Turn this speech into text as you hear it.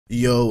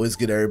Yo, what's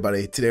good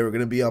everybody? Today we're going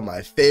to be on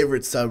my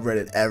favorite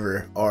subreddit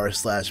ever,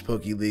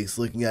 r/PokeLeaks,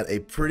 looking at a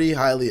pretty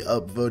highly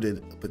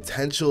upvoted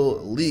potential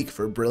leak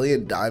for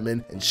Brilliant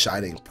Diamond and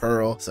Shining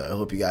Pearl. So I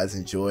hope you guys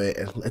enjoy it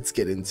and let's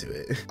get into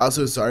it.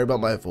 Also, sorry about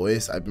my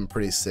voice. I've been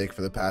pretty sick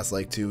for the past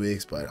like 2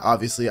 weeks, but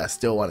obviously I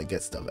still want to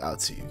get stuff out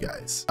to you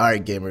guys.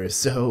 Alright gamers,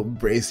 so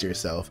brace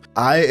yourself.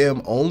 I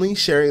am only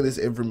sharing this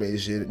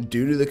information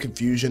due to the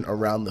confusion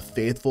around the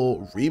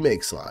Faithful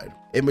remake slide.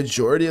 A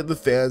majority of the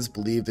fans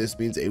believe this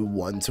means a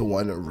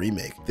one-to-one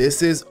remake.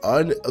 This is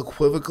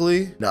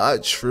unequivocally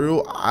not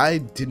true. I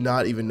did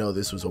not even know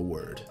this was a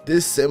word.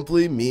 This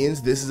simply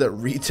means this is a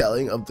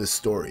retelling of the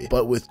story,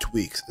 but with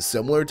tweaks,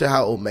 similar to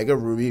how Omega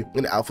Ruby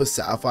and Alpha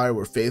Sapphire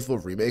were faithful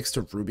remakes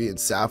to Ruby and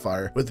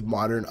Sapphire with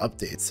modern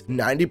updates.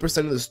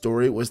 90% of the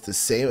story was the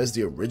same as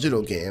the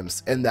original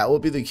games, and that will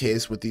be the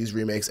case with these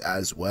remakes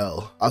as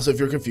well. Also, if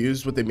you're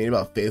confused what they mean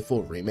about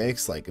faithful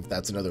remakes, like if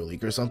that's another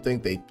leak or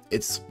something,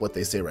 it's what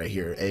they say right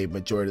here. A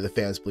majority of the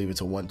fans believe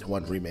it's a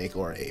one-to-one remake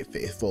or a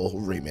faithful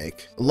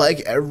remake. Like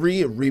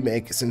every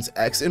remake since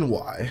X and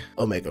Y,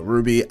 Omega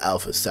Ruby,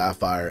 Alpha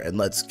Sapphire, and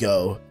Let's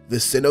Go, the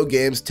Sinnoh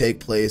games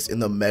take place in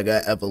the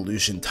Mega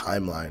Evolution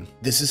timeline.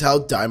 This is how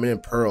Diamond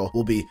and Pearl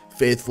will be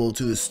faithful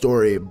to the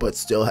story but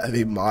still have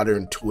a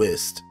modern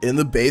twist. In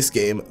the base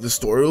game, the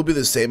story will be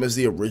the same as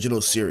the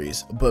original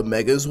series, but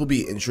Megas will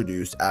be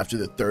introduced after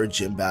the third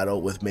gym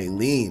battle with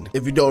Maylene.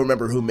 If you don't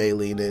remember who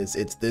Maylene is,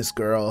 it's this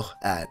girl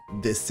at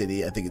this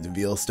city, I think it's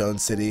Veilstone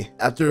City.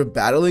 After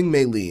battling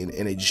Maylene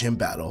in a gym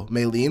battle,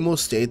 Maylene will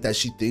state that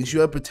she thinks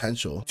you have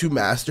potential to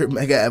master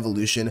Mega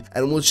Evolution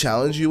and will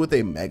challenge you with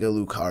a Mega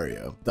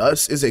Lucario.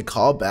 Thus is a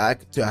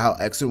callback to how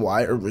X and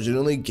Y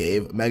originally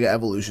gave Mega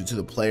Evolution to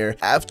the player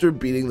after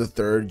beating the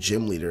third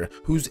gym leader,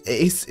 whose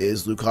ace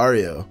is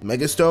Lucario.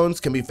 Mega Stones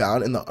can be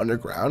found in the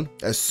underground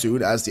as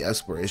soon as the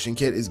exploration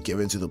kit is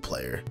given to the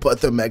player, but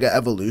the Mega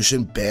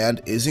Evolution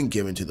band isn't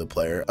given to the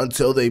player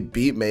until they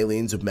beat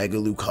Maylene's Mega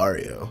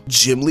Lucario.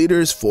 Gym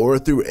leaders 4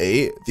 through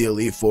 8, the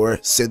Elite Four,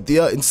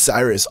 Cynthia and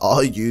Cyrus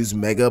all use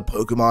Mega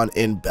Pokemon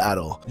in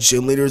battle.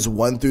 Gym leaders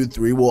 1 through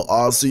 3 will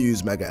also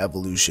use Mega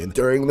Evolution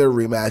during their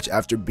rematch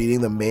after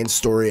beating the main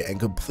story and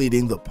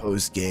completing the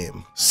post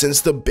game.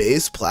 Since the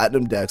base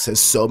Platinum Dex has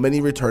so many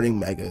returning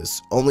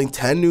Megas, only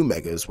 10 new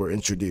Megas were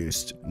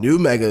introduced. New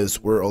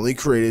Megas were only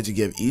created to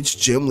give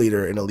each gym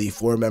leader and Elite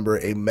Four member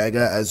a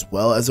Mega as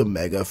well as a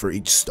Mega for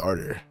each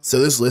starter. So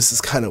this list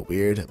is kind of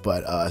weird,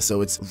 but so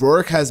it's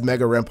Rourke has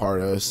Mega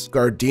Rampardos,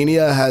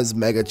 Gardenia has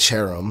Mega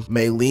Cherim,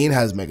 Maylene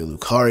has Mega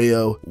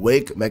Lucario,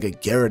 Wake Mega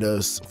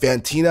Gyarados,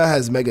 Fantina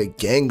has Mega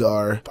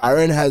Gengar,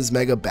 Byron has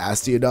Mega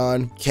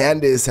Bastiodon,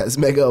 Candace has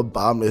Mega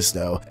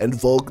Abomasnow, and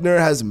Volkner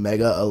has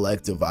Mega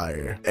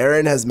Electivire.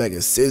 Aaron has Mega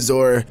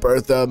Scizor,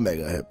 Bertha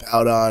Mega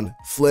Hippowdon,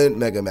 Flint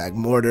Mega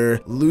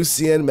Magmortar,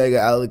 Lucian Mega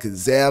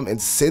Alakazam,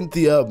 and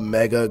Cynthia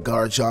Mega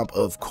Garchomp,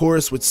 of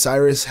course, with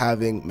Cyrus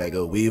having Mega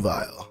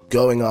Weavile.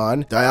 Going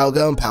on,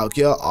 Dialga and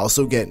Palkia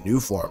also get new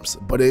forms,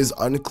 but it is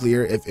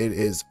unclear if it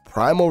is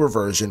primal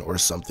reversion or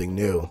something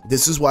new.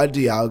 This is why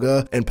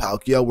Dialga and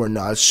Palkia were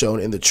not shown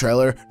in the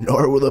trailer,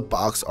 nor were the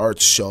box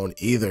arts shown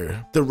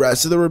either. The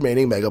rest of the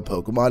remaining Mega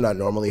Pokemon not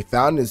normally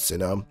found in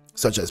Sinnoh,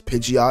 such as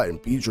Pidgeot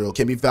and Beedrill,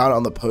 can be found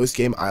on the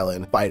post-game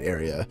island fight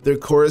area. Their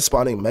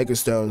corresponding Mega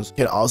Stones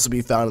can also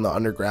be found in the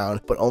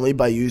underground, but only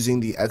by using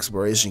the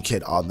exploration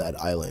kit on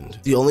that island.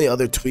 The only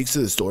other tweaks to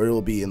the story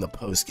will be in the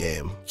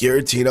post-game.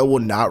 Giratina will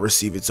not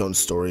receive its own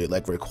story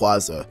like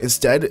Rayquaza.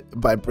 Instead,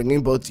 by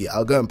bringing both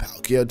Dialga and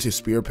Palkia to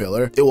Spear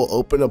Pillar, it will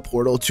open a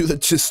portal to the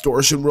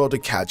Distortion World to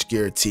catch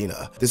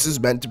Giratina. This is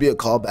meant to be a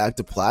callback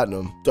to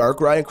Platinum.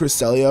 Darkrai and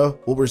Cresselia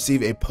will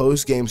receive a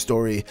post-game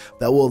story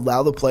that will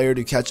allow the player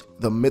to catch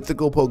the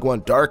mythical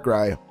Pokemon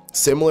Darkrai,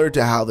 similar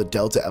to how the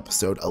Delta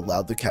episode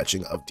allowed the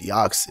catching of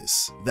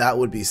Deoxys. That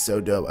would be so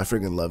dope. I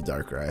freaking love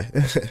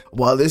Darkrai.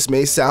 While this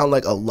may sound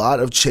like a lot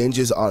of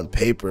changes on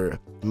paper,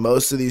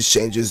 most of these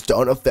changes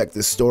don't affect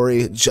the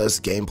story,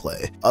 just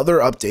gameplay. Other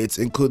updates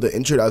include the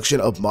introduction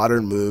of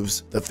modern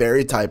moves, the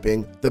fairy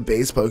typing, the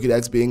base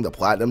Pokédex being the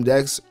Platinum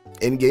Dex,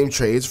 in-game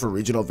trades for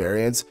regional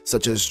variants,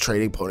 such as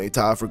trading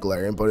Ponyta for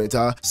Galarian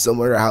Ponyta,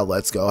 similar to how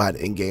Let's Go had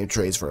in-game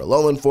trades for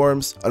Alolan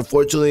forms.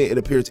 Unfortunately, it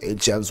appears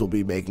HMs will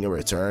be making a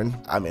return.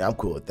 I mean, I'm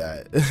cool with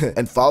that.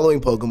 And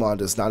following Pokemon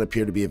does not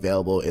appear to be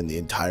available in the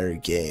entire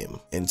game.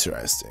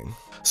 Interesting.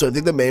 So I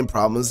think the main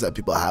problems that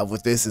people have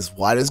with this is,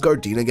 why does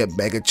Gardenia get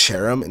Mega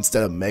Cherim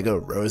instead of Mega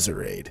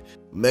Roserade?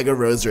 Mega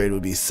Roserade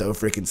would be so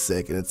freaking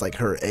sick, and it's like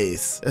her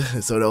ace,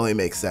 so it only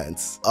makes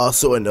sense.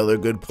 Also, another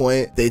good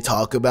point, they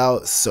talk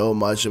about so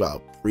much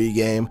about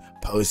pre-game,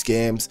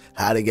 post-games,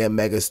 how to get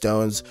Mega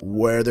Stones,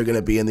 where they're going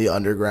to be in the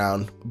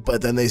underground,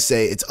 but then they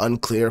say it's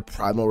unclear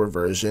primal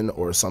reversion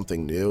or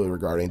something new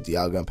regarding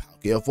Dialga and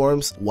Palkia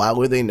forms. Why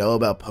would they know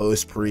about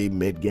post, pre,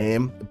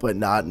 mid-game, but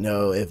not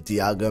know if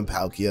Dialga and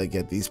Palkia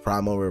get these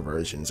primal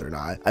reversions or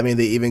not? I mean,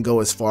 they even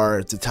go as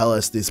far to tell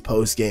us this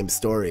post-game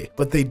story,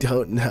 but they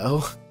don't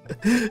know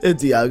if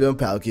Dialga and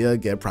Palkia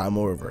get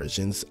primal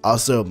reversions.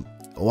 Also,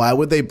 Why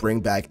would they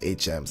bring back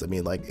HMs? I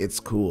mean, like, it's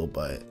cool,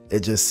 but it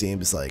just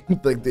seems like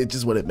it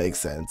just wouldn't make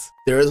sense.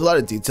 There is a lot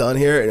of detail in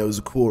here, and it was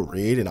a cool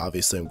read, and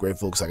obviously I'm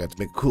grateful because I got to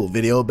make a cool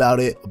video about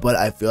it, but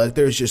I feel like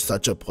there's just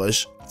such a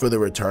push for the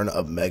return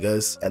of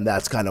megas, and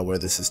that's kind of where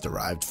this is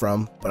derived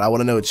from. But I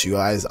want to know what you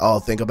guys all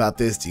think about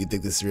this. Do you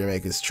think this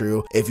remake is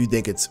true? If you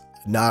think it's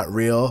not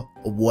real,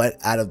 what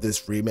out of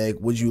this remake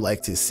would you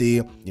like to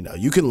see? You know,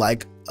 you can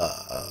like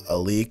a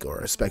leak or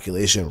a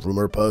speculation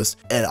rumor post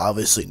and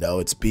obviously no,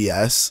 it's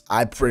BS.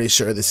 I'm pretty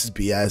sure this is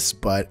BS,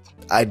 but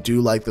I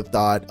do like the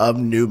thought of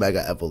new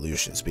mega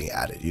evolutions being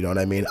added. You know what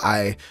I mean?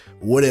 I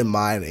wouldn't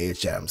mind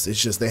HMs.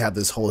 It's just they have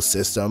this whole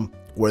system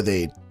where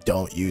they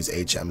don't use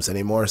HMs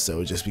anymore, so it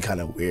would just be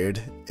kind of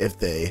weird if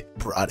they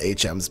brought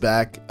HMs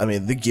back. I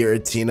mean, the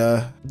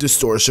Giratina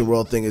Distortion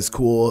World thing is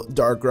cool.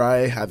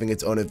 Darkrai having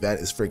its own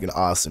event is freaking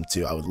awesome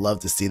too. I would love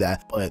to see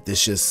that, but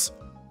this just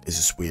is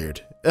just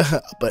weird.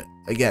 But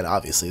again,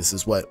 obviously this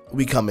is what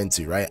we come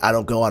into, right? I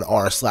don't go on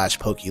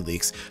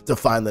r/PokeLeaks to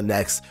find the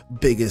next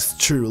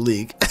biggest true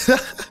leak.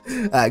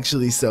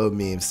 Actually so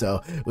meme. So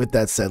with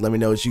that said, let me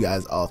know what you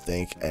guys all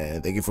think,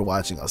 and thank you for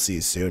watching. I'll see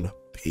you soon.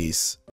 Peace.